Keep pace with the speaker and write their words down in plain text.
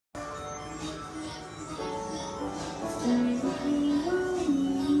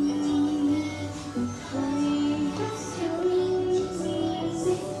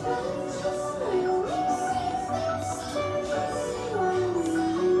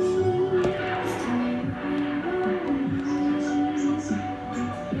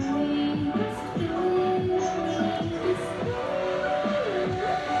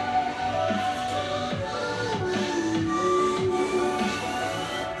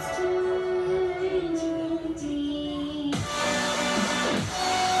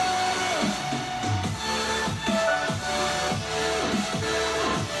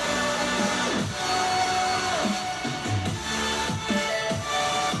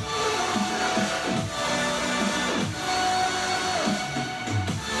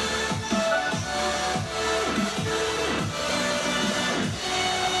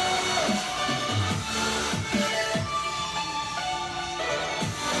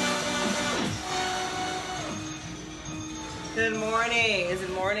Good morning. Is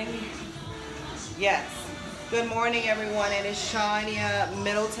it morning? Yes. Good morning, everyone. It is Chanya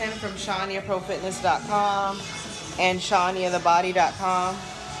Middleton from ChanyaProFitness.com and ChanyaTheBody.com.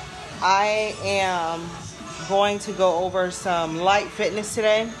 I am going to go over some light fitness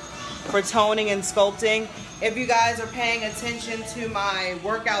today for toning and sculpting. If you guys are paying attention to my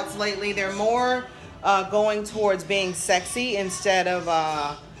workouts lately, they're more going towards being sexy instead of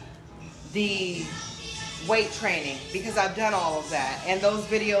the weight training, because I've done all of that, and those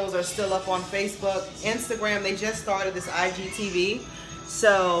videos are still up on Facebook, Instagram. They just started this IGTV,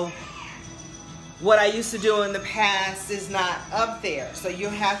 so what I used to do in the past is not up there, so you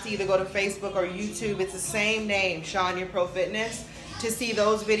have to either go to Facebook or YouTube. It's the same name, ChanyaProFitness, to see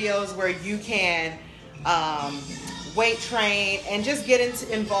those videos where you can weight train and just get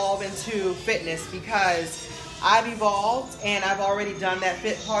involved into fitness, because I've evolved and I've already done that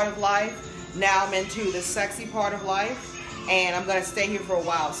fit part of life. Now I'm into the sexy part of life, and I'm going to stay here for a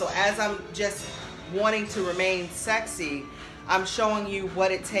while. So as I'm just wanting to remain sexy, I'm showing you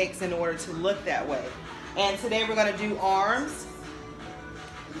what it takes in order to look that way. And today we're going to do arms.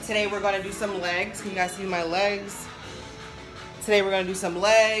 Today we're going to do some legs. Can you guys see my legs? Today we're going to do some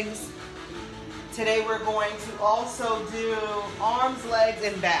legs. Today we're going to also do arms, legs,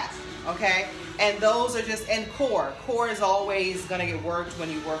 and back. Okay? And those are just, and core. Core is always going to get worked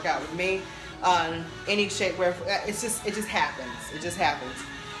when you work out with me. Any shape where it just happens. It just happens.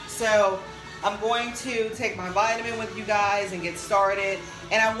 So I'm going to take my vitamin with you guys and get started.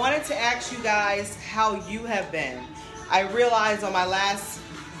 And I wanted to ask you guys how you have been. I realized on my last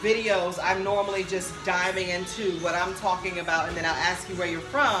videos, I'm normally just diving into what I'm talking about, and then I'll ask you where you're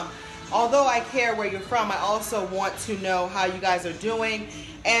from. Although I care where you're from, I also want to know how you guys are doing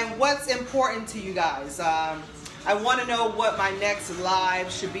and what's important to you guys. I want to know what my next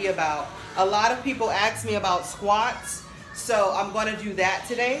live should be about. A lot of people ask me about squats, so I'm going to do that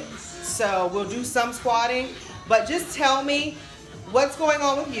today. So we'll do some squatting, but just tell me what's going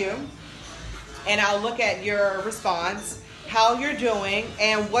on with you, and I'll look at your response, how you're doing,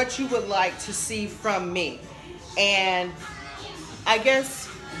 and what you would like to see from me. And I guess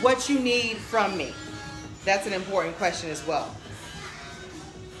what you need from me. That's an important question as well.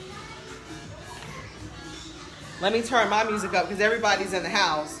 Let me turn my music up because everybody's in the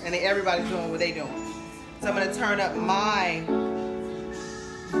house and everybody's doing what they're doing. So I'm going to turn up my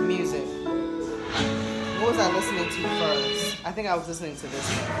music. What was I listening to first? I think I was listening to this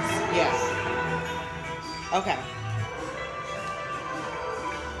first. Yeah. Okay.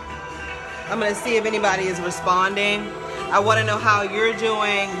 I'm going to see if anybody is responding. I want to know how you're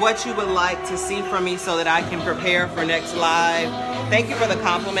doing, what you would like to see from me so that I can prepare for next live. Thank you for the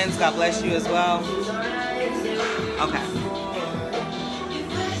compliments. God bless you as well. Okay.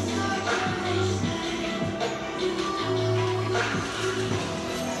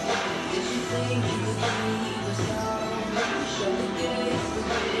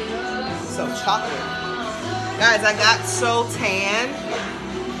 So chocolate. Guys, I got so tan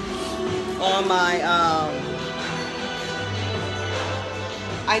on my,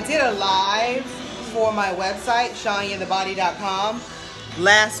 I did a live for my website, ChanyaTheBody.com,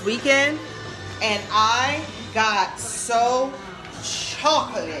 last weekend, and I got so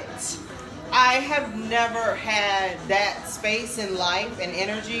chocolate. I have never had that space in life and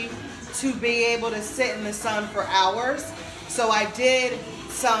energy to be able to sit in the sun for hours. So I did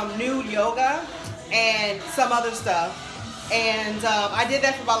some nude yoga and some other stuff, and I did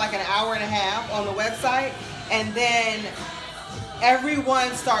that for about like an hour and a half on the website, and then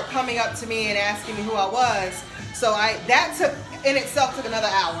everyone started coming up to me and asking me who I was. So that took in itself took another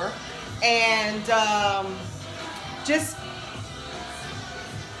hour, and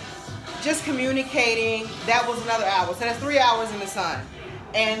just communicating, that was another hour. So that's 3 hours in the sun.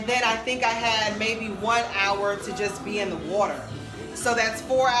 And then I think I had maybe 1 hour to just be in the water. So that's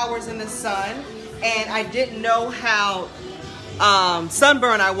 4 hours in the sun. And I didn't know how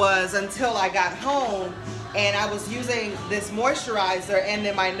sunburned I was until I got home. And I was using this moisturizer, and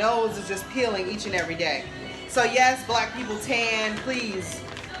then my nose is just peeling each and every day. So yes, black people tan, please.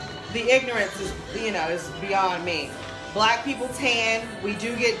 The ignorance is, you know, is beyond me. Black people tan, we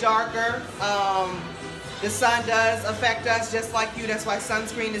do get darker. The sun does affect us just like you. That's why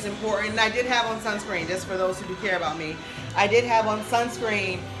sunscreen is important. And I did have on sunscreen, just for those who do care about me. I did have on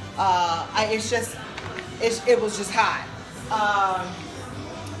sunscreen. It was just hot.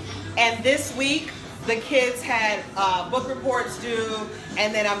 And this week, the kids had book reports due,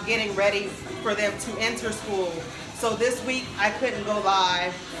 and then I'm getting ready for them to enter school. So this week, I couldn't go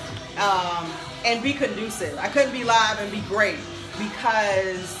live and be conducive. I couldn't be live and be great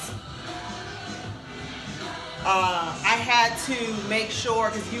because I had to make sure,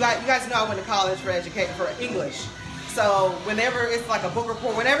 because you guys know I went to college for English. So whenever it's like a book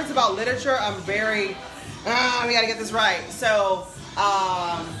report, whenever it's about literature, I'm very, we gotta get this right. So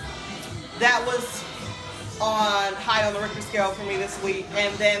that was high on the Richter scale for me this week.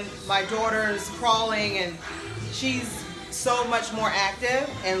 And then my daughter's crawling, and she's so much more active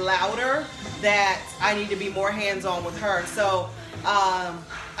and louder that I need to be more hands-on with her. So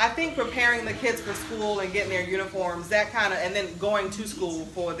I think preparing the kids for school and getting their uniforms, that kind of, and then going to school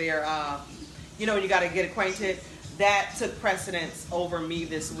for their, you know, you got to get acquainted, that took precedence over me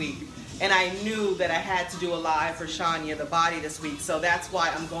this week. And I knew that I had to do a live for Chanya, the body, this week. So that's why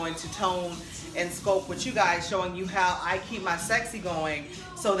I'm going to tone and sculpt with you guys, showing you how I keep my sexy going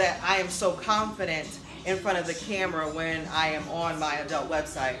so that I am so confident in front of the camera when I am on my adult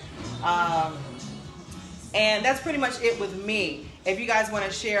website. And that's pretty much it with me. If you guys want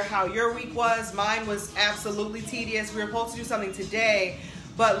to share how your week was, mine was absolutely tedious. We were supposed to do something today,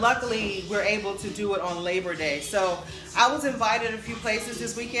 but luckily we're able to do it on Labor Day. So I was invited a few places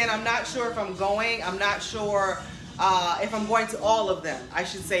this weekend. I'm not sure if I'm going. I'm not sure if I'm going to all of them. I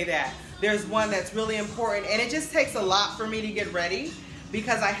should say that. There's one that's really important, and it just takes a lot for me to get ready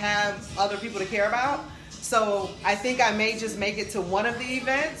because I have other people to care about. So I think I may just make it to one of the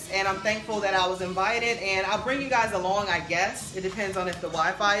events, and I'm thankful that I was invited, and I'll bring you guys along, I guess. It depends on if the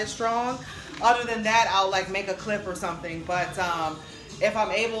Wi-Fi is strong. Other than that, I'll like make a clip or something, but if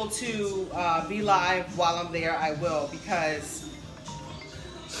I'm able to be live while I'm there, I will, because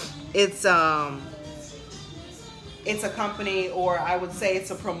it's a company, or I would say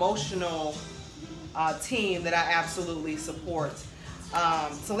it's a promotional team that I absolutely support.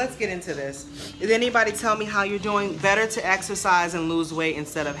 So let's get into this. Did anybody tell me how you're doing? Better to exercise and lose weight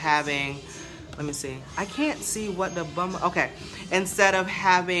instead of having, let me see. I can't see what the bum, okay. Instead of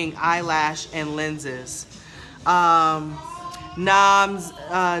having eyelash and lenses. Nazmi,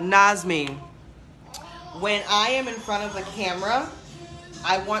 when I am in front of the camera,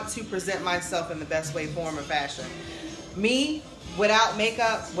 I want to present myself in the best way, form, or fashion. Me, without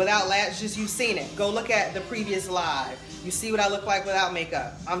makeup, without lashes, you've seen it. Go look at the previous live. You see what I look like without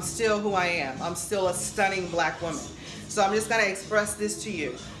makeup. I'm still who I am. I'm still a stunning black woman. So I'm just gonna express this to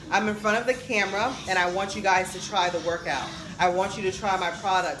you. I'm in front of the camera, and I want you guys to try the workout. I want you to try my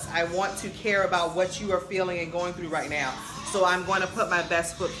products. I want to care about what you are feeling and going through right now. So I'm going to put my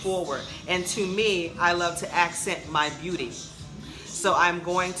best foot forward. And to me, I love to accent my beauty. So I'm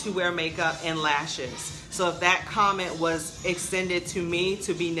going to wear makeup and lashes. So if that comment was extended to me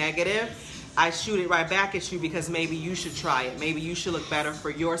to be negative, I shoot it right back at you, because maybe you should try it. Maybe you should look better for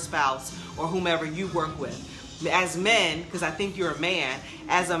your spouse or whomever you work with. As men, because I think you're a man,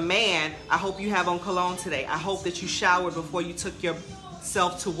 as a man, I hope you have on cologne today. I hope that you showered before you took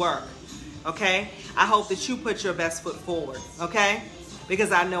yourself to work, okay? I hope that you put your best foot forward, okay?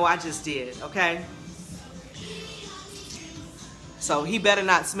 Because I know I just did, okay? So he better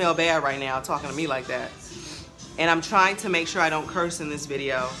not smell bad right now talking to me like that. And I'm trying to make sure I don't curse in this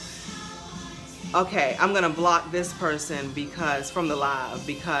video. Okay, I'm gonna block this person from the live,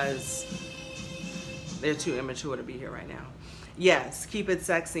 because they're too immature to be here right now. Yes, keep it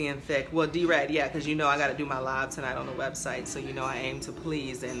sexy and thick. Well, D-Rad, yeah, because you know I gotta do my live tonight on the website, so you know I aim to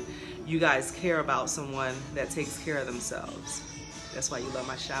please, and you guys care about someone that takes care of themselves. That's why you love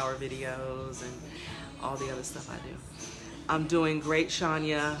my shower videos and all the other stuff I do. I'm doing great,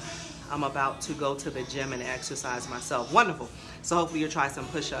 Chanya. I'm about to go to the gym and exercise myself. Wonderful. So hopefully you'll try some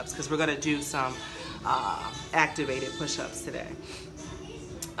push-ups, because we're gonna do some activated push-ups today.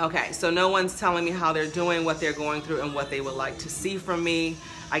 Okay, so no one's telling me how they're doing, what they're going through, and what they would like to see from me.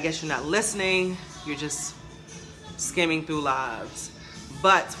 I guess you're not listening. You're just skimming through lives.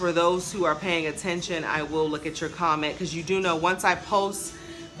 But for those who are paying attention, I will look at your comment, because you do know once I post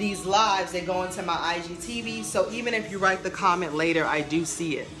these lives, they go into my IGTV. So even if you write the comment later, I do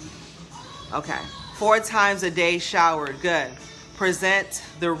see it. Okay, 4 times a day showered, good. Present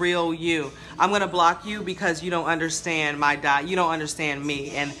the real you. I'm gonna block you because you don't understand my diet. You don't understand me,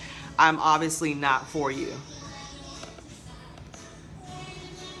 and I'm obviously not for you.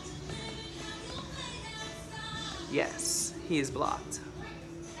 Yes, he is blocked.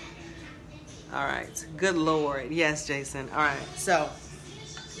 All right, good Lord. Yes, Jason. All right, so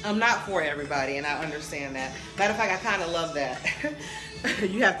I'm not for everybody, and I understand that. Matter of fact, I kind of love that.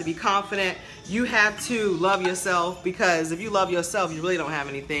 You have to be confident. You have to love yourself, because if you love yourself, you really don't have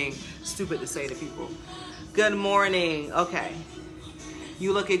anything stupid to say to people. Good morning. Okay.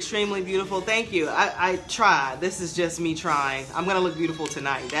 You look extremely beautiful. Thank you. I tried. This is just me trying. I'm going to look beautiful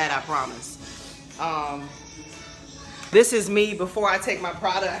tonight. That I promise. This is me before I take my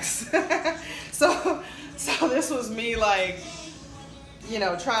products. So So this was me, like, you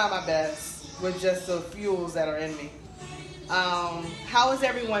know, trying my best with just the fuels that are in me. How is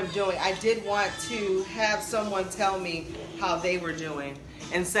everyone doing? I did want to have someone tell me how they were doing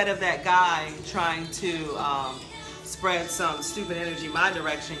instead of that guy trying to spread some stupid energy my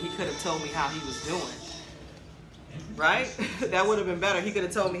direction. He could have told me how he was doing, right? That would have been better. He could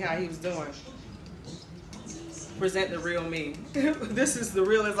have told me how he was doing. Present the real me. This is the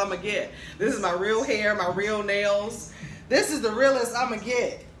realest I'm gonna get. This is my real hair, my real nails. This is the realest I'm gonna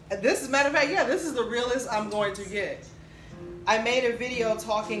get. This is, matter of fact, yeah, this is the realest I'm going to get. I made a video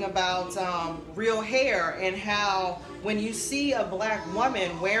talking about real hair and how when you see a black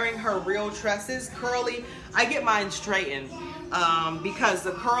woman wearing her real tresses, curly, I get mine straightened because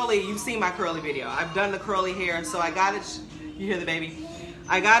the curly, you've seen my curly video. I've done the curly hair, so I got it, you hear the baby?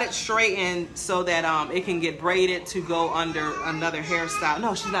 I got it straightened so that it can get braided to go under another hairstyle.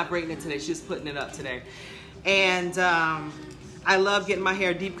 No, she's not braiding it today. She's putting it up today. And I love getting my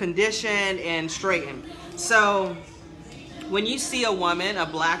hair deep conditioned and straightened. So when you see a woman, a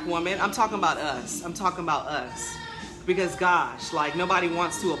black woman, I'm talking about us. I'm talking about us. Because gosh, like nobody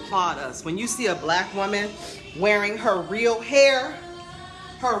wants to applaud us. When you see a black woman wearing her real hair,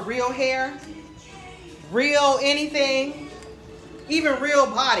 real anything, even real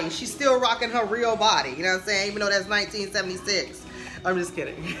body, she's still rocking her real body. You know what I'm saying? Even though that's 1976. I'm just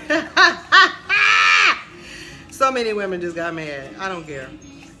kidding. So many women just got mad. I don't care.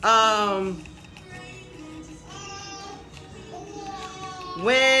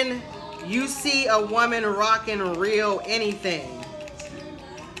 When you see a woman rocking real anything.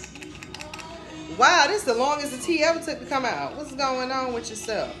 Wow, this is the longest the tea ever took to come out. What's going on with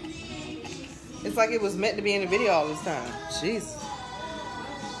yourself? It's like it was meant to be in the video all this time. Jesus.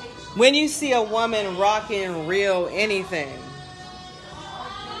 When you see a woman rocking real anything,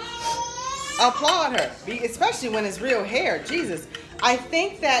 applaud her, especially when it's real hair. Jesus. I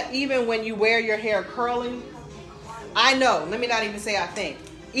think that even when you wear your hair curly, I know, let me not even say I think.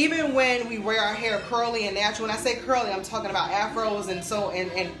 Even when we wear our hair curly and natural, when I say curly, I'm talking about afros and so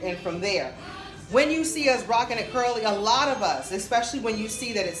and from there. When you see us rocking it curly, a lot of us, especially when you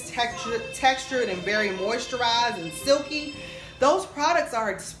see that it's textured and very moisturized and silky, those products are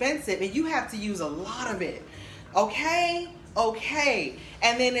expensive and you have to use a lot of it. Okay? Okay.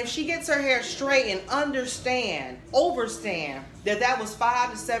 And then if she gets her hair straight and understand that was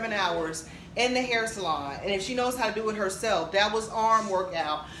 5 to 7 hours in the hair salon, and if she knows how to do it herself, that was arm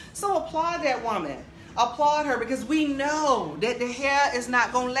workout. So applaud that woman. Applaud her, because we know that the hair is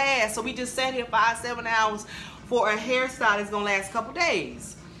not gonna last. So we just sat here 5 to 7 hours for a hairstyle that's gonna last a couple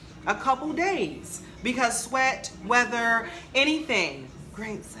days, because sweat, weather, anything,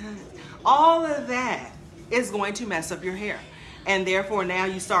 great sun, all of that is going to mess up your hair. And therefore now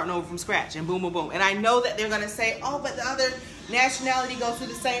you starting over from scratch and boom, boom, boom. And I know that they're gonna say, oh, but the other nationality goes through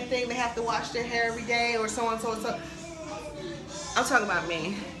the same thing. They have to wash their hair every day or so and so and so. I'm talking about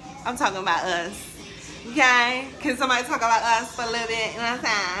me. I'm talking about us. Okay? Can somebody talk about us for a little bit? You know what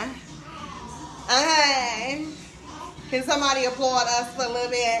I'm saying? Okay. Can somebody applaud us for a little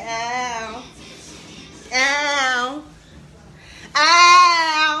bit? Ow. Ow.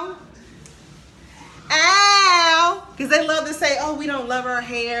 Ow. Ow. Because they love to say, oh, we don't love our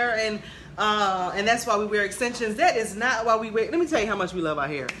hair and that's why we wear extensions. That is not why we wear. Let me tell you how much we love our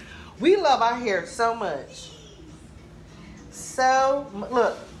hair. We love our hair so much.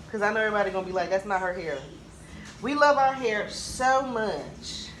 Look, because I know everybody gonna be like, that's not her hair. We love our hair so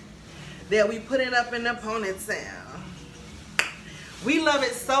much that we put it up in the ponytail. We love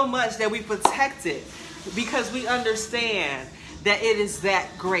it so much that we protect it because we understand that it is that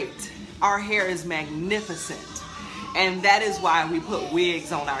great. Our hair is magnificent. And that is why we put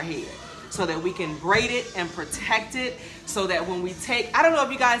wigs on our head, so that we can braid it and protect it, so that when we take, I don't know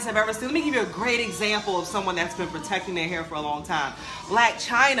if you guys have ever seen, let me give you a great example of someone that's been protecting their hair for a long time. Black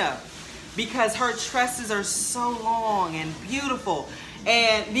China, because her tresses are so long and beautiful.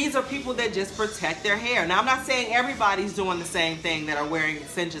 And these are people that just protect their hair. Now, I'm not saying everybody's doing the same thing that are wearing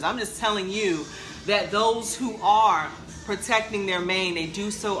extensions. I'm just telling you that those who are protecting their mane, they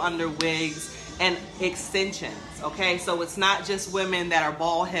do so under wigs and extensions, okay? So it's not just women that are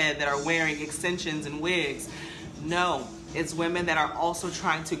bald head that are wearing extensions and wigs. No, it's women that are also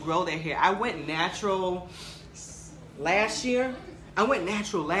trying to grow their hair. I went natural last year.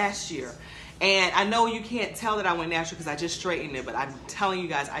 And I know you can't tell that I went natural because I just straightened it, but I'm telling you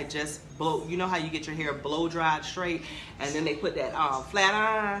guys, I just blow. You know how you get your hair blow dried straight and then they put that flat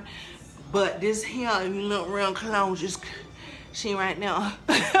iron? But this hair, if you look real close, She right now.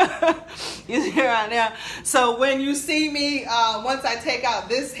 You see right now. So when you see me, once I take out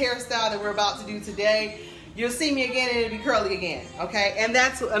this hairstyle that we're about to do today, you'll see me again and it'll be curly again. Okay, and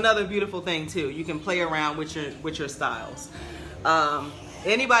that's another beautiful thing too. You can play around with your styles.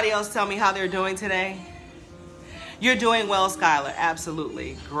 Anybody else tell me how they're doing today? You're doing well, Skylar.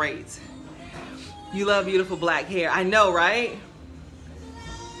 Absolutely great. You love beautiful black hair. I know, right?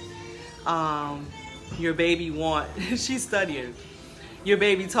 Your baby want, she's studying. Your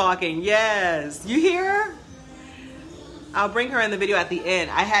baby talking, yes. You hear her? I'll bring her in the video at the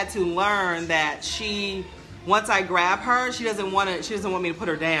end. I had to learn that once I grab her, she doesn't want me to put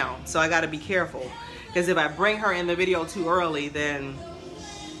her down. So I gotta be careful. Because if I bring her in the video too early, then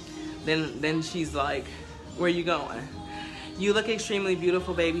she's like, where you going? You look extremely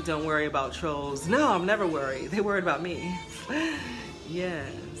beautiful, baby. Don't worry about trolls. No, I'm never worried. They worried about me.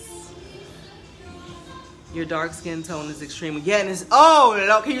 Yes. Your dark skin tone is extremely, yeah, and it's,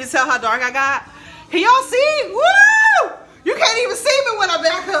 oh, can you tell how dark I got? Can y'all see? Woo! You can't even see me when I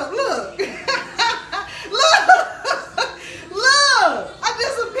back up. Look. Look. I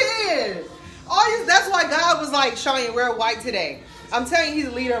disappeared. That's why God was like, Chanya, wear white today. I'm telling you, he's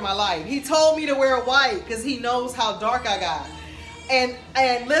the leader of my life. He told me to wear white because he knows how dark I got. And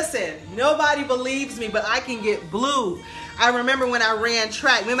listen, nobody believes me, but I can get blue. I remember when I ran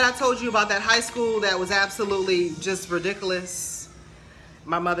track. Remember I told you about that high school that was absolutely just ridiculous?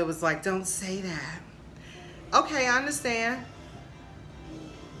 My mother was like, don't say that. Okay, I understand.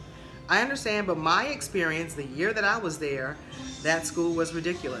 I understand, but my experience, the year that I was there, that school was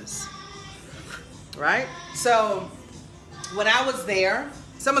ridiculous. Right? So when I was there,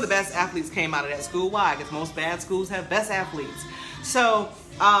 some of the best athletes came out of that school. Why? Because most bad schools have best athletes. So,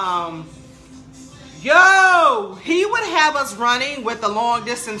 yo, he would have us running with the long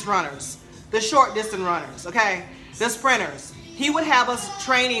distance runners, the short distance runners, okay? The sprinters. He would have us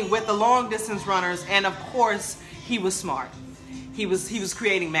training with the long distance runners, and of course, he was smart. He was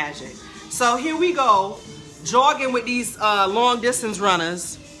creating magic. So here we go, jogging with these long distance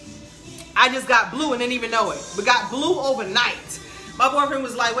runners. I just got blue and didn't even know it, but got blue overnight. My boyfriend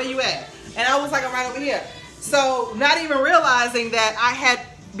was like, where you at? And I was like, I'm right over here. So not even realizing that I had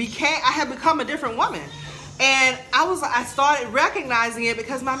become a different woman. And I started recognizing it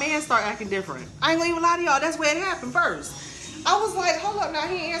because my man started acting different. I ain't gonna even lie to y'all, that's where it happened first. I was like, hold up now,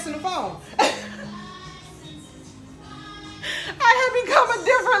 he ain't answering the phone. I had become a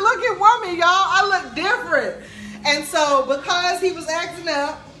different looking woman, y'all. I look different. And so because he was acting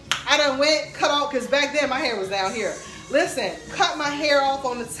up, I done went, cut off, because back then my hair was down here. Listen, cut my hair off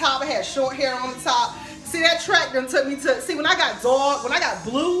on the top. I had short hair on the top. See, that track done took me to, see, when I got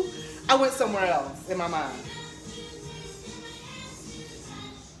blue, I went somewhere else in my mind.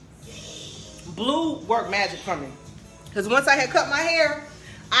 Blue worked magic for me. Because once I had cut my hair,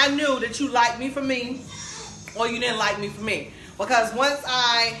 I knew that you liked me for me or you didn't like me for me. Because once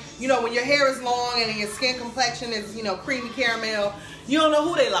when your hair is long and your skin complexion is, creamy caramel, you don't know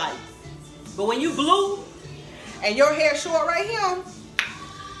who they like. But when you blue and your hair short right here,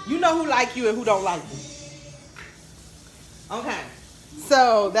 you know who like you and who don't like you. Okay,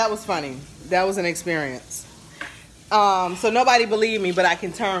 so that was funny. That was an experience. So nobody believed me, but I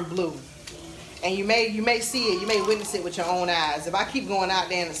can turn blue. And you may see it, you may witness it with your own eyes. If I keep going out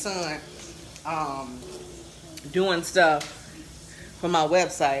there in the sun, doing stuff for my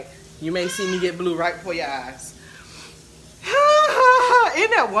website, you may see me get blue right before your eyes.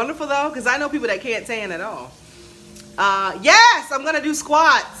 Isn't that wonderful though? Because I know people that can't tan at all. Yes, I'm gonna do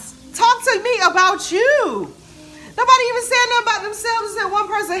squats. Talk to me about you. Nobody even said nothing about themselves. Said one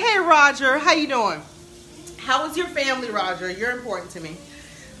person, hey Roger, how you doing? How is your family, Roger? You're important to me.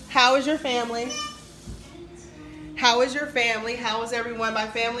 How is your family? How is your family? How is everyone? My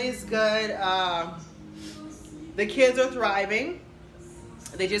family is good. The kids are thriving.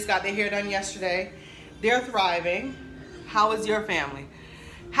 They just got their hair done yesterday. They're thriving. How is your family?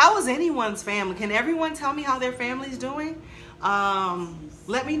 How is anyone's family? Can everyone tell me how their family's doing?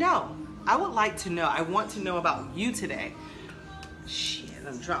 Let me know. I would like to know. I want to know about you today. Shit,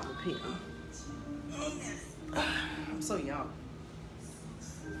 I'm dropping a pin. I'm so young.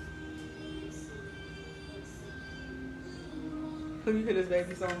 Who you hear this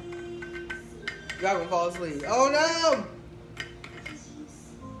baby song? Y'all gonna fall asleep. Oh no!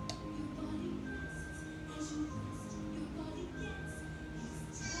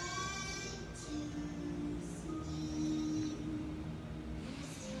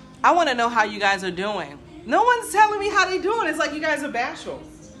 I want to know how you guys are doing. No one's telling me how they doing. It's like you guys are bashful.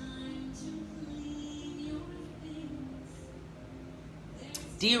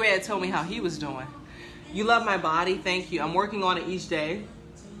 D-Red told me how he was doing. You love my body. Thank you. I'm working on it each day.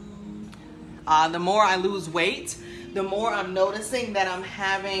 The more I lose weight, the more I'm noticing that I'm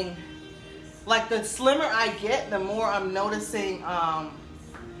having, like, the slimmer I get, the more I'm noticing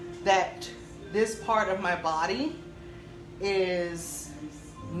that this part of my body is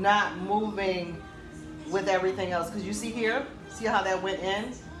not moving with everything else. Because you see here, see how that went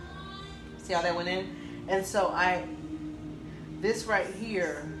in? See how that went in? And so this right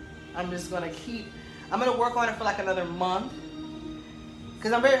here, I'm just gonna I'm gonna work on it for like another month,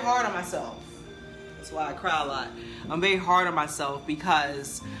 because I'm very hard on myself. That's why I cry a lot. I'm very hard on myself,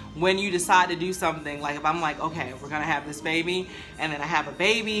 because when you decide to do something, like if I'm like, okay, we're gonna have this baby, and then I have a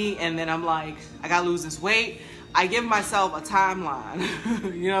baby, and then I'm like, I gotta lose this weight, I give myself a timeline.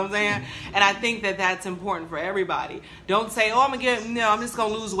 You know what I'm saying? And I think that that's important for everybody. Don't say, oh, I'm just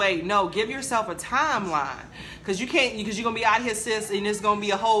gonna lose weight. No, give yourself a timeline, because you're gonna be out here, sis, and it's gonna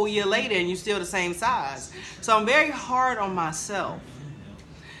be a whole year later and you're still the same size. So I'm very hard on myself.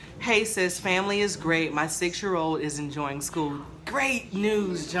 Hey sis, family is great. My 6-year-old is enjoying school. Great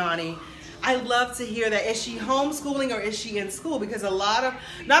news, Johnny. I love to hear that. Is she homeschooling or is she in school? Because I'm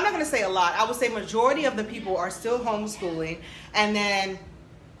not going to say a lot. I would say majority of the people are still homeschooling. And then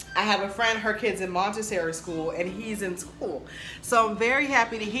I have a friend, her kid's in Montessori school, and he's in school. So I'm very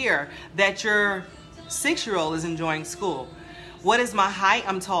happy to hear that your 6-year-old is enjoying school. What is my height?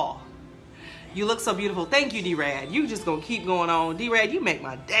 I'm tall. You look so beautiful. Thank you, D-Rad. You just gonna keep going on. D-Rad, you make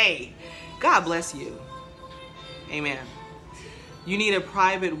my day. God bless you. Amen. You need a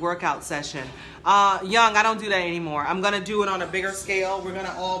private workout session. Young, I don't do that anymore. I'm gonna do it on a bigger scale. We're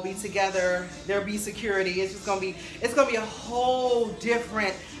gonna all be together. There'll be security. It's gonna be a whole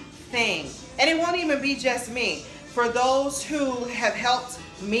different thing. And it won't even be just me. For those who have helped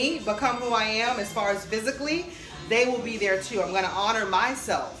me become who I am as far as physically, they will be there too. I'm gonna honor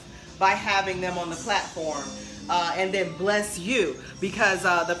myself by having them on the platform, and then bless you, because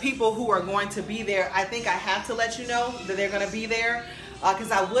the people who are going to be there, I think I have to let you know that they're going to be there, because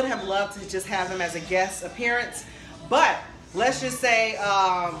I would have loved to just have them as a guest appearance, but let's just say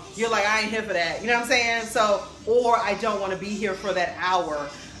you're like, I ain't here for that, you know what I'm saying? So, or I don't want to be here for that hour,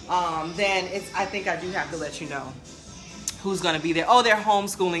 then I think I do have to let you know who's going to be there. Oh, they're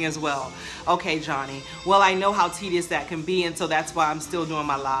homeschooling as well. Okay, Johnny. Well, I know how tedious that can be, and so that's why I'm still doing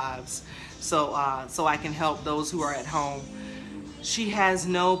my lives. So so I can help those who are at home. She has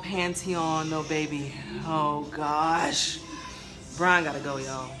no panty on, no baby. Oh, gosh. Brian got to go,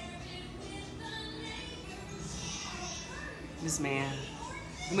 y'all. This man.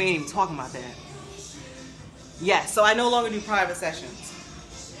 We ain't even talking about that. Yes, so I no longer do private sessions.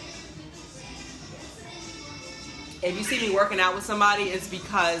 If you see me working out with somebody, it's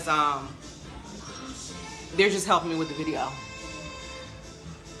because they're just helping me with the video.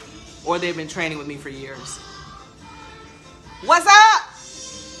 Or they've been training with me for years. What's up?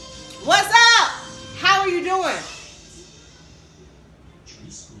 What's up? How are you doing?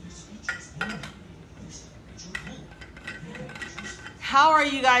 How are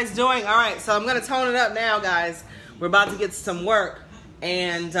you guys doing? All right, so I'm going to tone it up now, guys. We're about to get some work.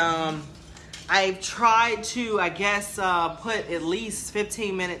 And I've tried to, I guess, put at least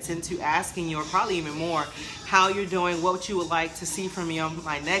 15 minutes into asking you, or probably even more, how you're doing, what you would like to see from me on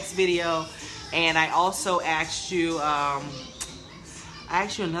my next video. And I also asked you,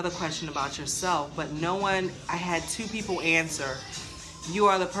 another question about yourself, but I had 2 people answer. You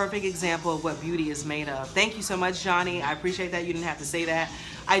are the perfect example of what beauty is made of. Thank you so much, Johnny. I appreciate that. You didn't have to say that.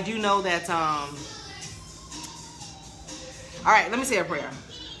 I do know that, all right, let me say a prayer.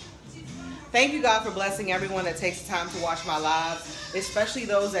 Thank you, God, for blessing everyone that takes the time to watch my lives, especially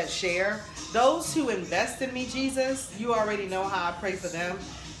those that share. Those who invest in me, Jesus, you already know how I pray for them.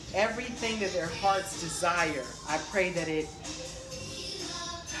 Everything that their hearts desire, I pray that it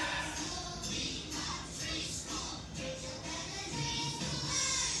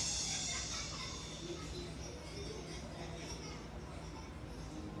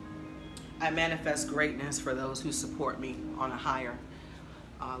I manifest greatness for those who support me on a higher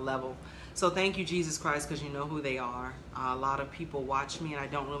level. So thank you, Jesus Christ, because you know who they are. A lot of people watch me, and I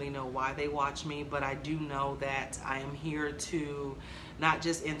don't really know why they watch me, but I do know that I am here to not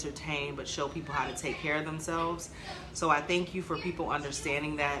just entertain, but show people how to take care of themselves. So I thank you for people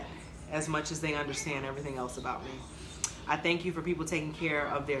understanding that as much as they understand everything else about me. I thank you for people taking care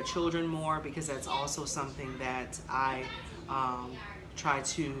of their children more, because that's also something that I try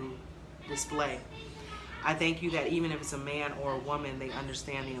to display. I thank you that even if it's a man or a woman, they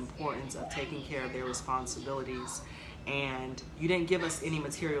understand the importance of taking care of their responsibilities And you didn't give us any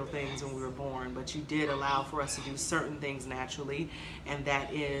material things when we were born, but you did allow for us to do certain things naturally, and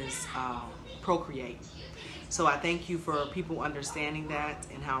that is procreate. So I thank you for people understanding that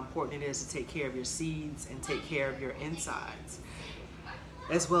and how important it is to take care of your seeds and take care of your insides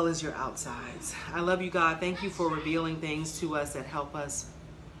as well as your outsides. I love you, God. Thank you for revealing things to us that help us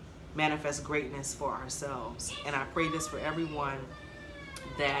manifest greatness for ourselves. And I pray this for everyone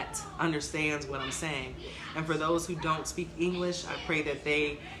that understands what I'm saying. And for those who don't speak English, I pray that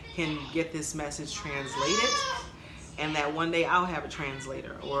they can get this message translated, and that one day I'll have a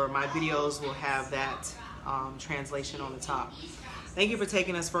translator, or my videos will have that translation on the top. Thank you for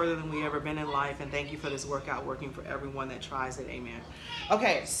taking us further than we ever been in life, and thank you for this workout working for everyone that tries it. Amen.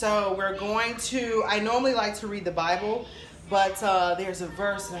 Okay, so we're going to, I normally like to read the Bible, but there's a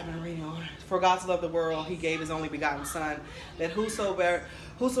verse that I've been reading on. For God to love the world, he gave his only begotten Son, that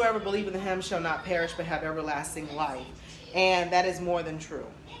whosoever believeth in him shall not perish but have everlasting life. And that is more than true.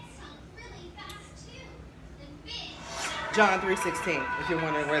 John 3:16, if you're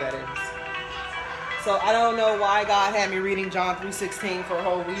wondering where that is. So I don't know why God had me reading John 3:16 for a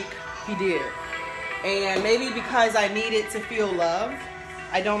whole week. He did. And maybe because I needed to feel love.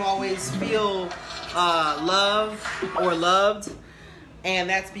 I don't always feel love or loved. And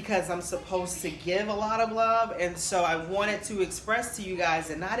that's because I'm supposed to give a lot of love. And so I wanted to express to you guys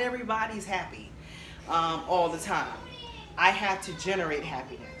that not everybody's happy all the time. I have to generate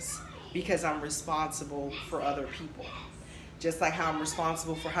happiness because I'm responsible for other people. Just like how I'm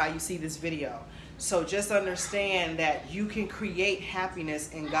responsible for how you see this video. So just understand that you can create happiness,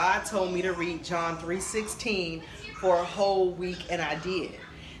 and God told me to read John 3:16 for a whole week, and I did.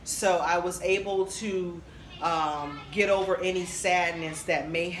 So I was able to get over any sadness that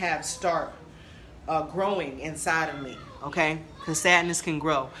may have start growing inside of me, okay? Because sadness can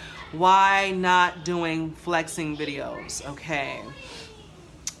grow. Why not doing flexing videos, okay?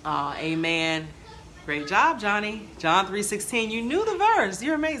 Amen. Great job, Johnny. John 3:16, you knew the verse.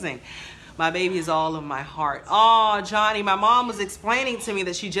 You're amazing. My baby is all of my heart. Oh, Johnny, my mom was explaining to me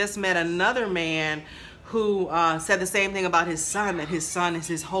that she just met another man who said the same thing about his son, that his son is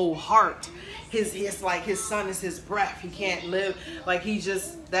his whole heart. Like his son is his breath. He can't live, like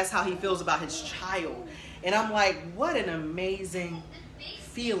that's how he feels about his child. And I'm like, what an amazing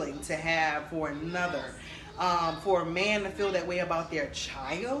feeling to have for another, for a man to feel that way about their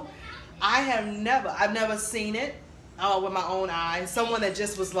child. I've never seen it with my own eyes. Someone that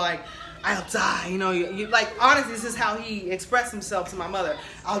just was like, I'll die, you know, you like, honestly, this is how he expressed himself to my mother.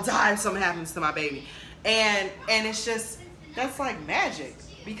 I'll die if something happens to my baby. And it's just, that's like magic,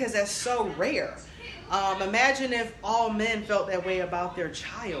 because that's so rare. Imagine if all men felt that way about their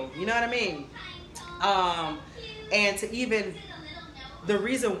child, you know what I mean? And to even, the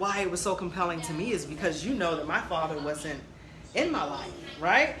reason why it was so compelling to me is because you know that my father wasn't in my life,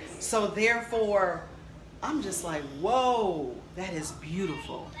 right? So therefore, I'm just like, whoa, that is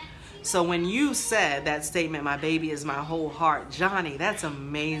beautiful. So when you said that statement, my baby is my whole heart, Johnny, that's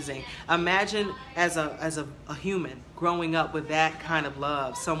amazing. Imagine as a human growing up with that kind of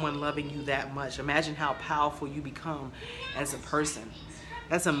love, someone loving you that much. Imagine how powerful you become as a person.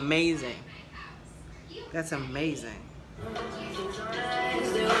 That's amazing. That's amazing.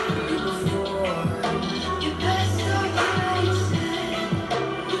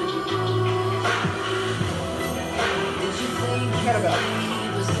 Kettlebell.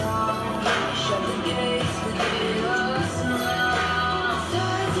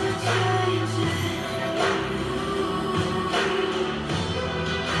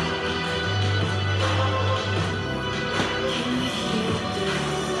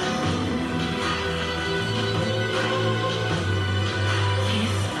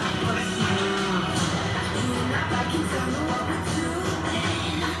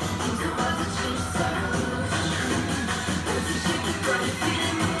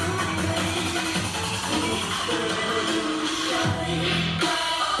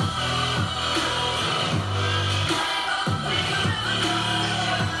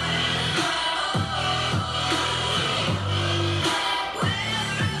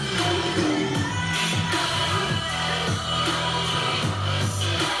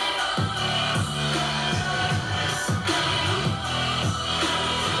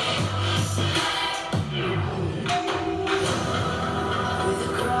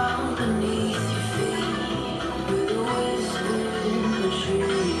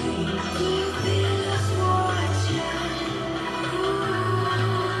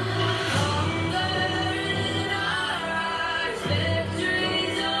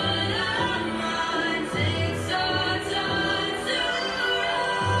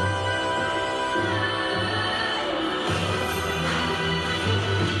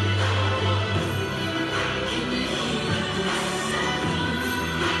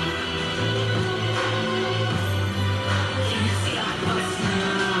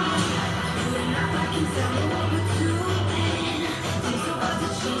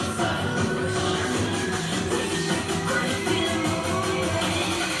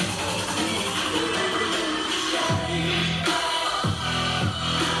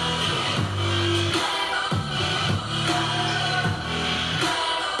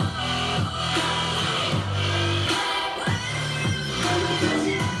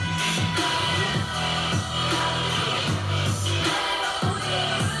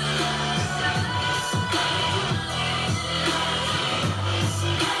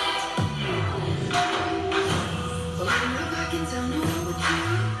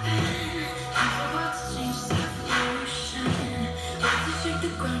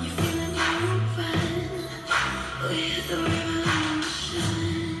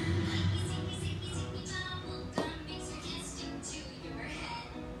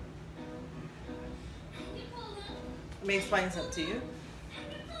 me explain something to you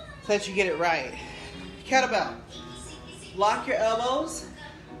so that you get it right. Kettlebell. Lock your elbows.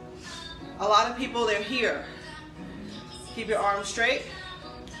 A lot of people, they're here. Keep your arms straight.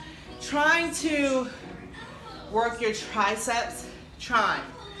 Trying to work your triceps. Trying.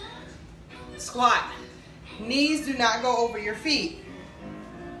 Squat. Knees do not go over your feet.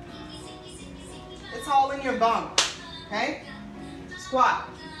 It's all in your bum. Okay? Squat.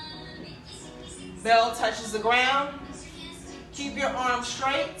 Bell touches the ground. Keep your arms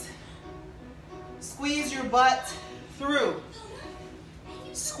straight. Squeeze your butt through.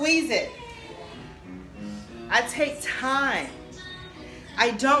 Squeeze it. I take time.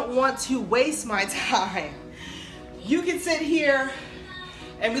 I don't want to waste my time. You can sit here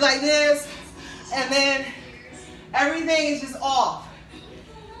and be like this, and then everything is just off.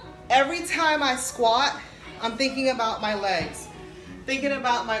 Every time I squat, I'm thinking about my legs, thinking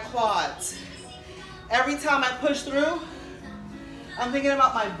about my quads. Every time I push through, I'm thinking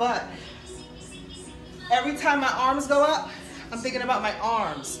about my butt. Every time my arms go up, I'm thinking about my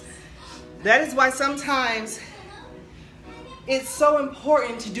arms. That is why sometimes it's so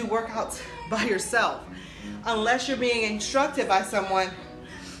important to do workouts by yourself, unless you're being instructed by someone,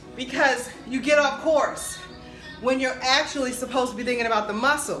 because you get off course when you're actually supposed to be thinking about the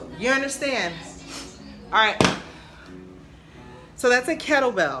muscle. You understand? All right. So that's a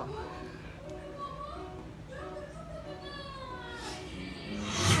kettlebell.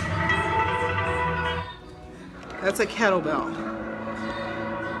 That's a kettlebell.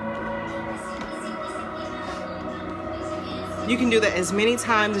 You can do that as many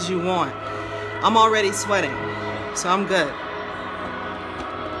times as you want. I'm already sweating, so I'm good.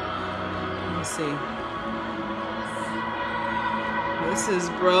 Let me see. This is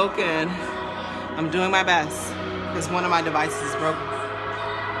broken. I'm doing my best because one of my devices is broken.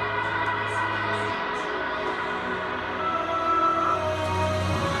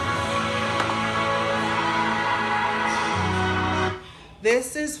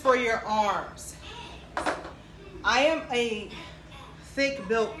 This is for your arms. I am a thick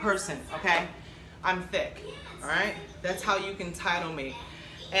built person, okay? I'm thick, all right? That's how you can title me.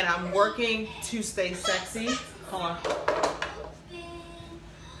 And I'm working to stay sexy. Hold on.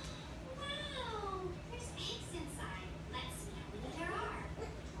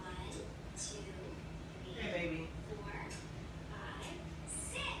 Hey, baby.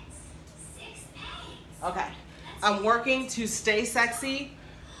 Okay. I'm working to stay sexy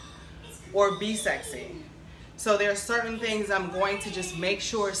or be sexy. So there are certain things I'm going to just make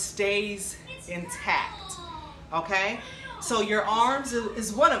sure stays intact, okay? So your arms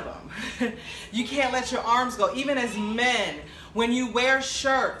is one of them. You can't let your arms go. Even as men, when you wear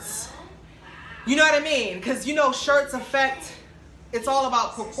shirts, you know what I mean? Because you know shirts affect, it's all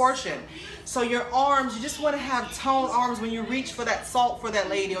about proportion. So your arms, you just want to have toned arms when you reach for that salt for that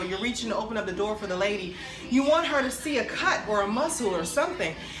lady, or you're reaching to open up the door for the lady. You want her to see a cut or a muscle or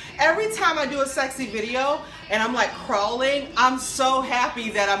something. Every time I do a sexy video and I'm like crawling, I'm so happy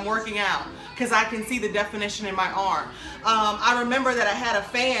that I'm working out because I can see the definition in my arm. I remember that I had a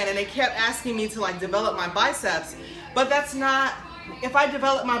fan and they kept asking me to like develop my biceps, but that's not, if I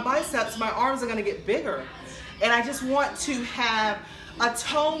develop my biceps, my arms are going to get bigger. And I just want to have a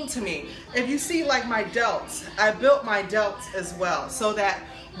tone to me. If you see like my delts, I built my delts as well so that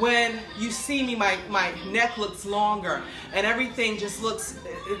when you see me, my neck looks longer and everything just looks,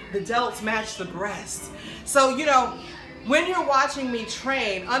 the delts match the breast. So, you know, when you're watching me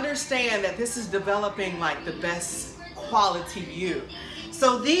train, understand that this is developing like the best quality you.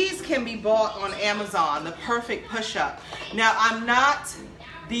 So these can be bought on Amazon, the perfect push-up. Now, I'm not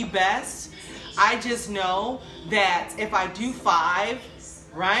the best. I just know that if I do 5,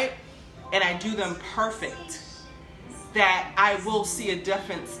 right, and I do them perfect, that I will see a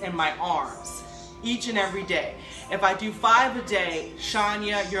difference in my arms each and every day. If I do 5 a day,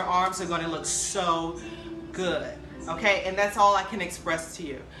 Chanya, your arms are going to look so good, okay? And that's all I can express to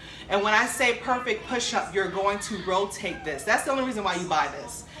you. And when I say perfect push-up, you're going to rotate this. That's the only reason why you buy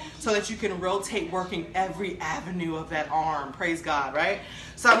this, so that you can rotate working every avenue of that arm. Praise God, right?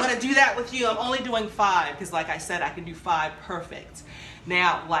 So I'm going to do that with you. I'm only doing 5 because, like I said, I can do 5 perfect.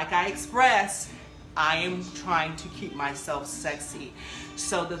 Now, like I expressed, I am trying to keep myself sexy.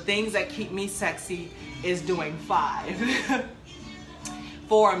 So the things that keep me sexy is doing 5.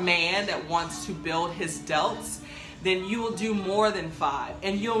 For a man that wants to build his delts, then you will do more than 5.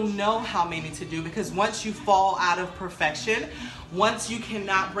 And you'll know how many to do, because once you fall out of perfection, once you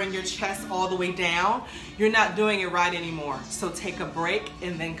cannot bring your chest all the way down, you're not doing it right anymore. So take a break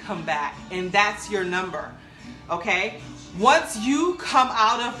and then come back. And that's your number, okay? Once you come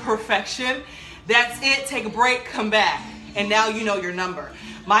out of perfection, That's it. Take a break, come back. And now you know your number.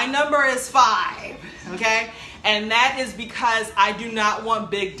 My number is 5, okay? And that is because I do not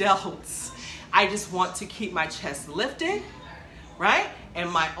want big delts. I just want to keep my chest lifted, right? And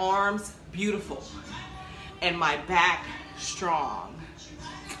my arms beautiful. And my back strong.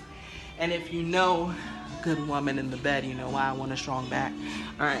 And if you know a good woman in the bed, you know why I want a strong back.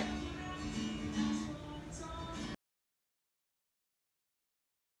 All right.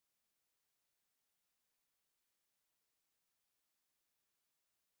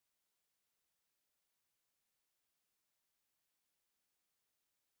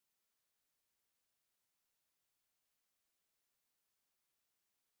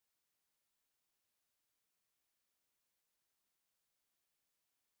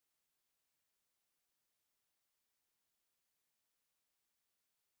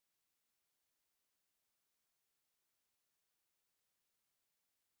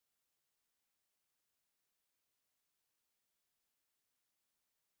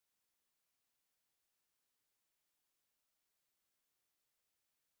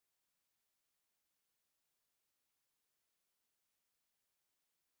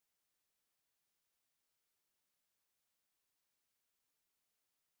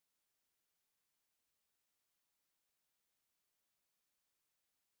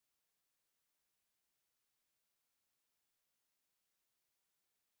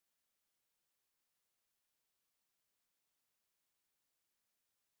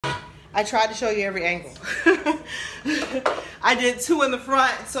 I tried to show you every angle. I did 2 in the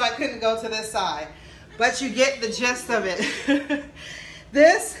front, so I couldn't go to this side. But you get the gist of it.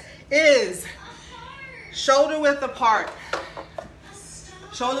 This is shoulder width apart.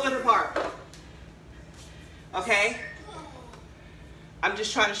 Shoulder width apart. Okay? I'm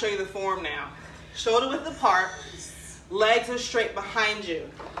just trying to show you the form now. Shoulder width apart. Legs are straight behind you.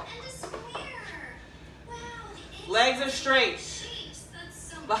 Legs are straight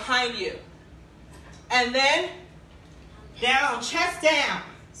behind you. And then down, chest down.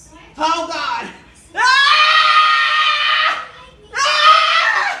 Oh God. Ah!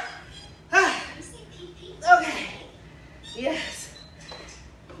 Ah! Okay. Yes.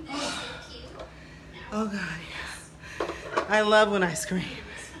 Oh God. I love when I scream.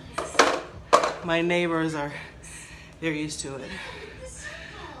 My neighbors they're used to it.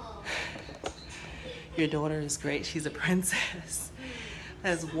 Your daughter is great. She's a princess.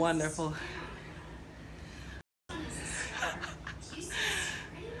 That's wonderful.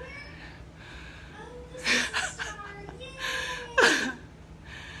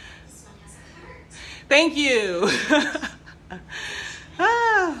 Thank you.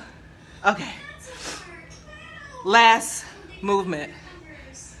 Okay. Last movement.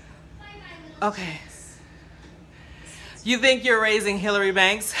 Okay. You think you're raising Hillary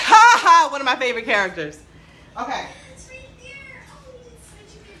Banks? Ha ha! One of my favorite characters. Okay.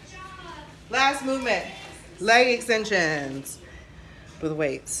 Last movement. Leg extensions with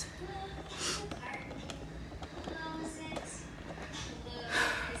weights.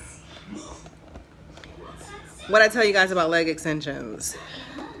 What I tell you guys about leg extensions?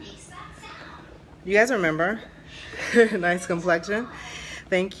 You guys remember? Nice complexion.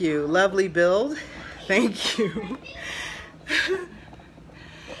 Thank you. Lovely build. Thank you.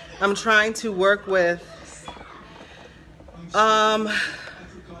 I'm trying to work with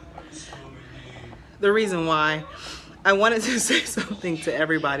the reason why I wanted to say something to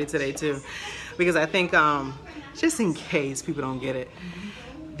everybody today too, because I think just in case people don't get it,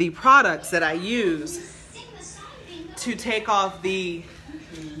 the products that I use to take off the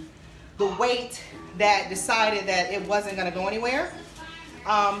weight that decided that it wasn't going to go anywhere,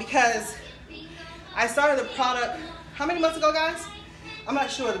 because I started the product how many months ago, guys? I'm not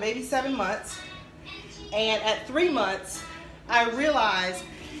sure. The baby's 7 months, and at 3 months I realized,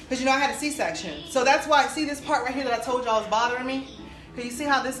 because you know I had a C-section, so that's why I see this part right here that I told y'all is bothering me. Because you see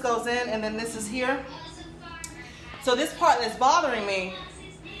how this goes in and then this is here. So this part that's bothering me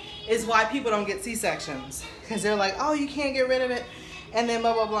is why people don't get C-sections, because they're like, oh, you can't get rid of it, and then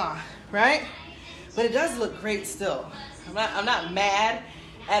blah blah blah, right? But it does look great still. I'm not mad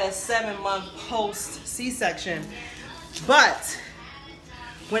at a 7-month post C-section, but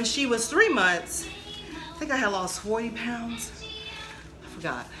when she was 3 months, I think I had lost 40 pounds. I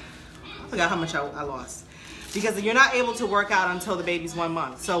forgot how much I lost, because you're not able to work out until the baby's 1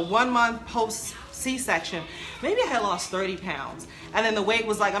 month. So 1 month post C-section, maybe I had lost 30 pounds, and then the weight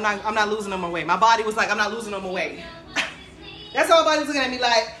was like, I'm not losing no more weight. My body was like, I'm not losing no more weight. That's how my body was looking at me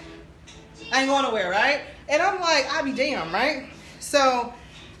like, I ain't going nowhere, right? And I'm like, I be damn, right? So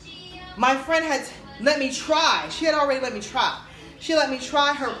my friend had let me try. She had already let me try. She let me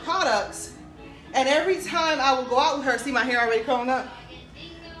try her products, And every time I would go out with her, see my hair already curling up?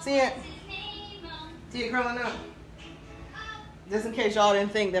 See it? See it curling up? Just in case y'all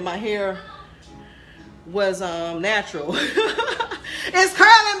didn't think that my hair was natural. It's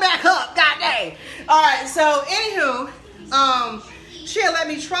curling back up, god dang. Alright, so anywho, she had let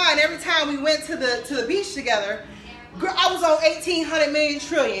me try, and every time we went to the beach together, girl, I was on 1800 million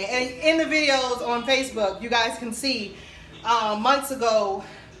trillion. And in the videos on Facebook, you guys can see months ago,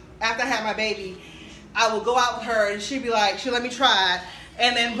 after I had my baby, I would go out with her and she'd be like, she'd let me try it,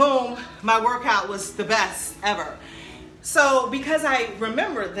 and then boom, my workout was the best ever. So because I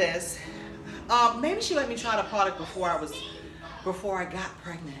remember this, maybe she let me try the product before I got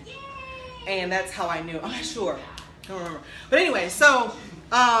pregnant, and that's how I knew. I'm not sure, don't remember. But anyway, so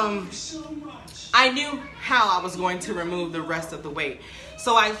I knew how I was going to remove the rest of the weight.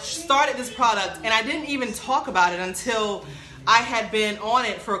 So I started this product, and I didn't even talk about it until I had been on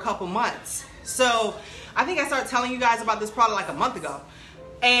it for a couple months. So I think I started telling you guys about this product like a month ago,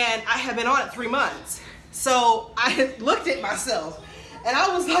 and I had been on it 3 months. So I looked at myself and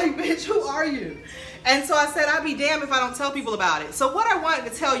I was like, bitch, who are you? And so I said, I'd be damned if I don't tell people about it. So what I wanted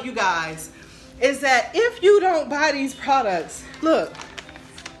to tell you guys is that if you don't buy these products, look,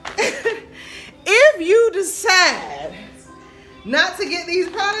 if you decide not to get these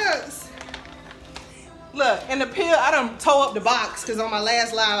products, look, and the pill, I done tore up the box because on my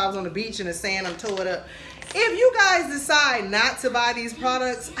last live I was on the beach in the sand, I'm tore it up. If you guys decide not to buy these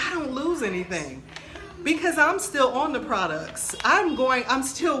products, I don't lose anything because I'm still on the products. I'm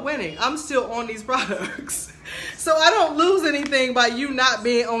still winning. I'm still on these products. So I don't lose anything by you not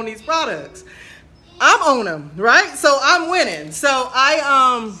being on these products. I'm on them, right? So I'm winning. So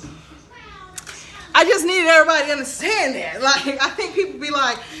I just needed everybody to understand that. Like, I think people be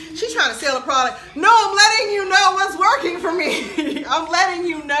like, she's trying to sell a product. No, I'm letting you know what's working for me. I'm letting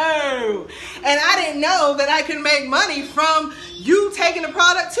you know. And I didn't know that I could make money from you taking the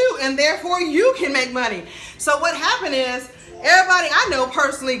product too, and therefore you can make money. So what happened is, everybody I know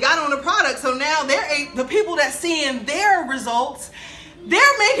personally got on the product, so now the people that seeing their results,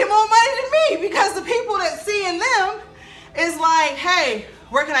 they're making more money than me, because the people that seeing them is like, hey,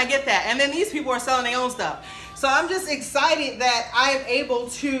 where can I get that? And then these people are selling their own stuff. So I'm just excited that I'm able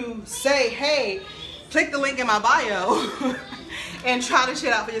to say, hey, click the link in my bio and try this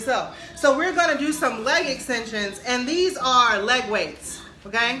shit out for yourself. So we're gonna do some leg extensions, and these are leg weights,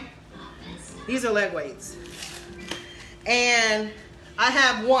 okay? These are leg weights. And I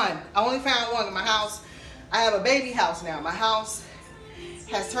have one. I only found one in my house. I have a baby house now. My house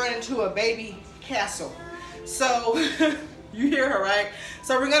has turned into a baby castle. So you hear her, right?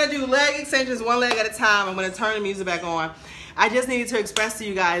 So we're gonna do leg extensions one leg at a time. I'm gonna turn the music back on. I just needed to express to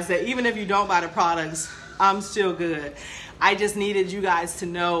you guys that even if you don't buy the products, I'm still good. I just needed you guys to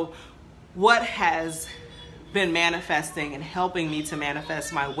know what has been manifesting and helping me to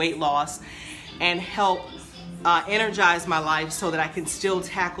manifest my weight loss and help energize my life so that I can still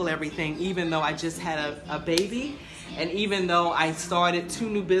tackle everything, even though I just had a baby, and even though I started 2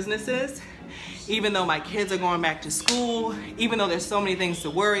 new businesses, even though my kids are going back to school, even though there's so many things to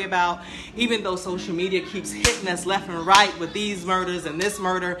worry about, even though social media keeps hitting us left and right with these murders and this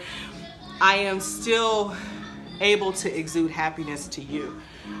murder, I am still able to exude happiness to you,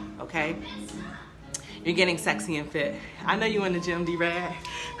 okay? You're getting sexy and fit. I know you in the gym, D-Rad.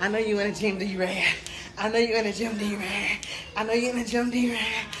 I know you in the gym, D-Rad. I know you in the gym, D-Rad. I know you in the gym,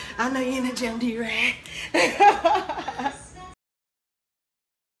 D-Rad. I know you in the gym, D-Rad.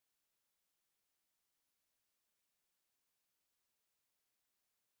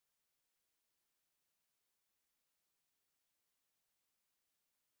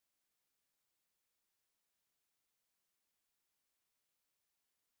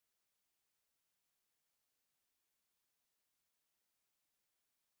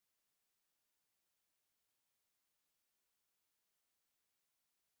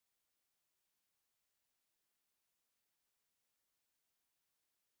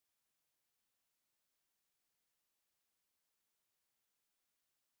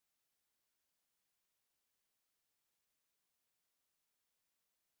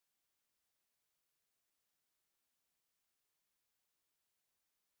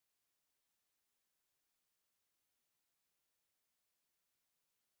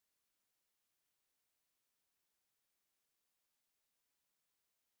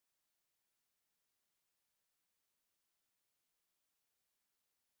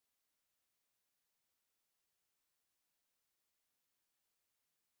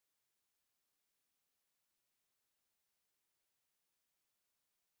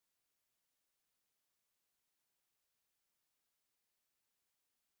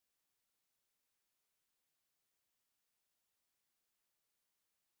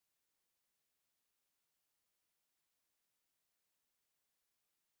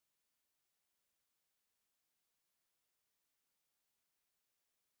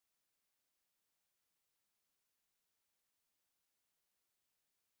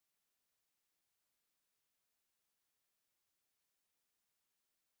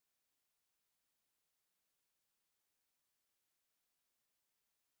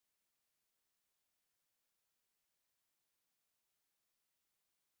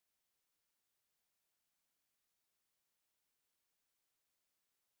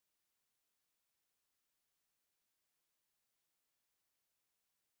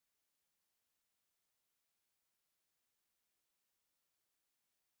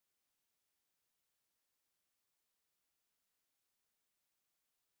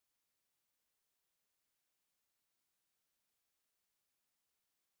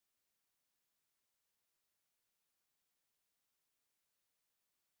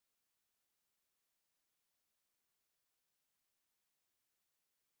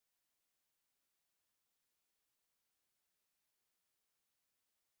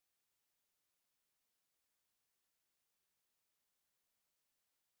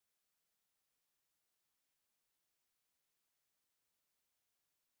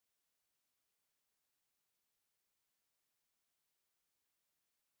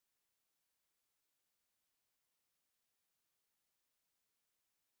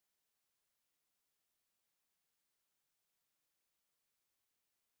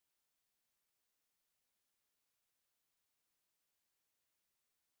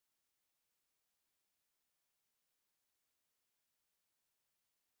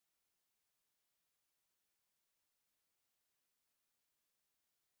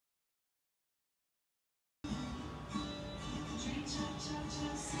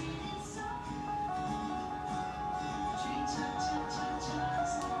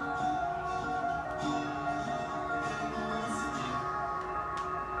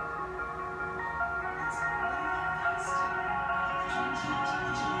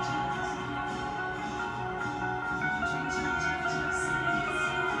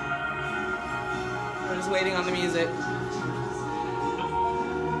 We're just waiting on the music.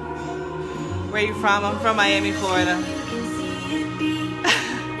 Where are you from? I'm from Miami, Florida.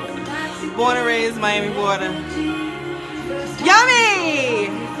 Born and raised Miami, Florida. Yummy!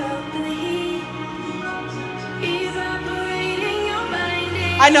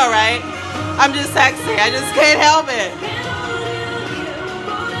 I know, right? I'm just sexy. I just can't help it.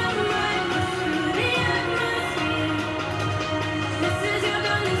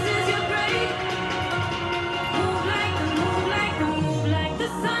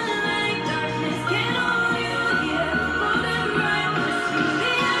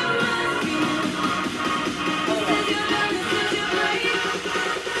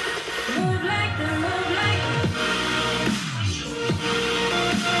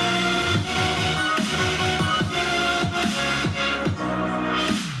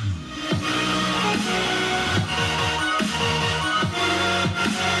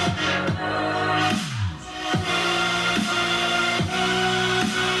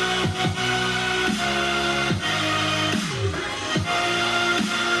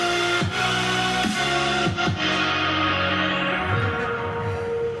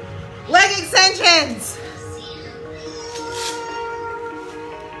 Extensions.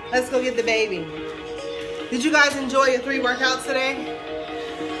 Let's go get the baby. Did you guys enjoy your 3 workouts today?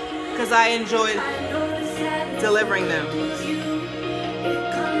 Because I enjoyed delivering them.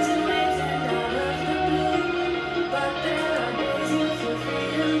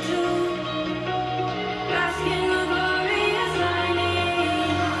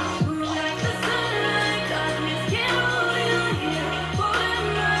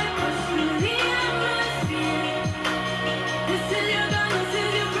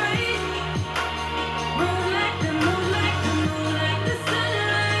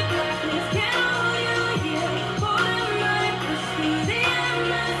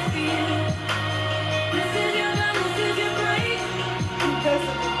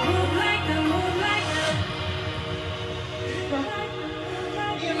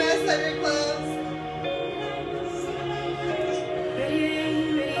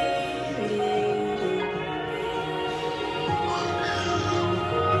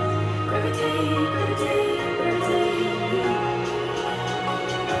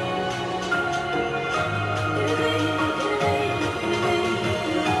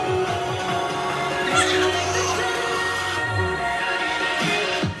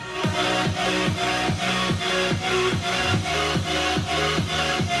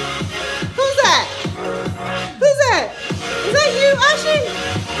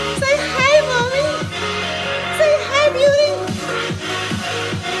 Say hey, mommy. Say hey, beauty.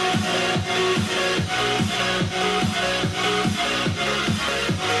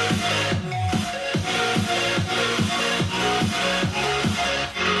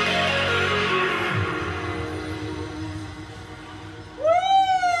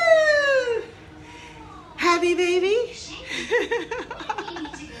 Woo! Happy baby.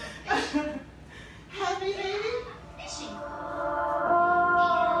 Happy baby.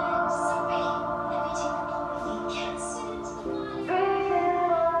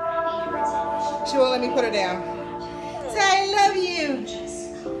 She won't let me put her down. Say, I love you.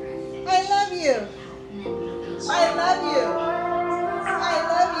 I love you. I love you. I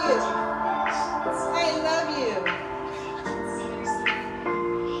love you. I love you.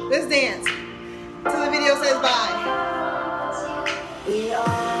 Let's dance till the video says bye.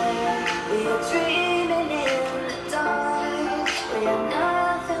 We're dreaming in the dark. We're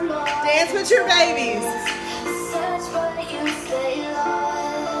nothing more. Dance with your babies. Search for you, stay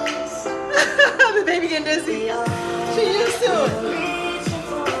lost. The baby getting dizzy. She used to it.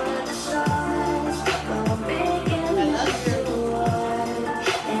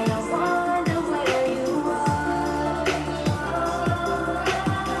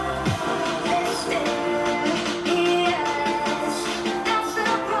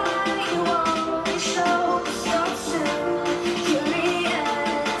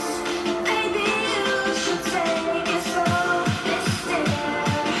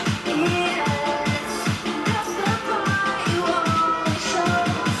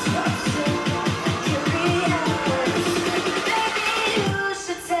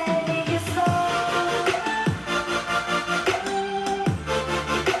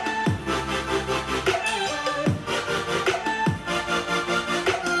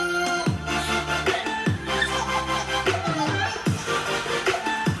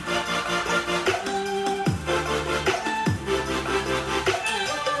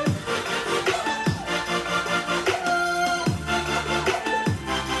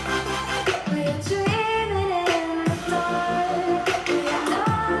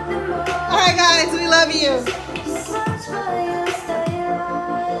 guys. We love you.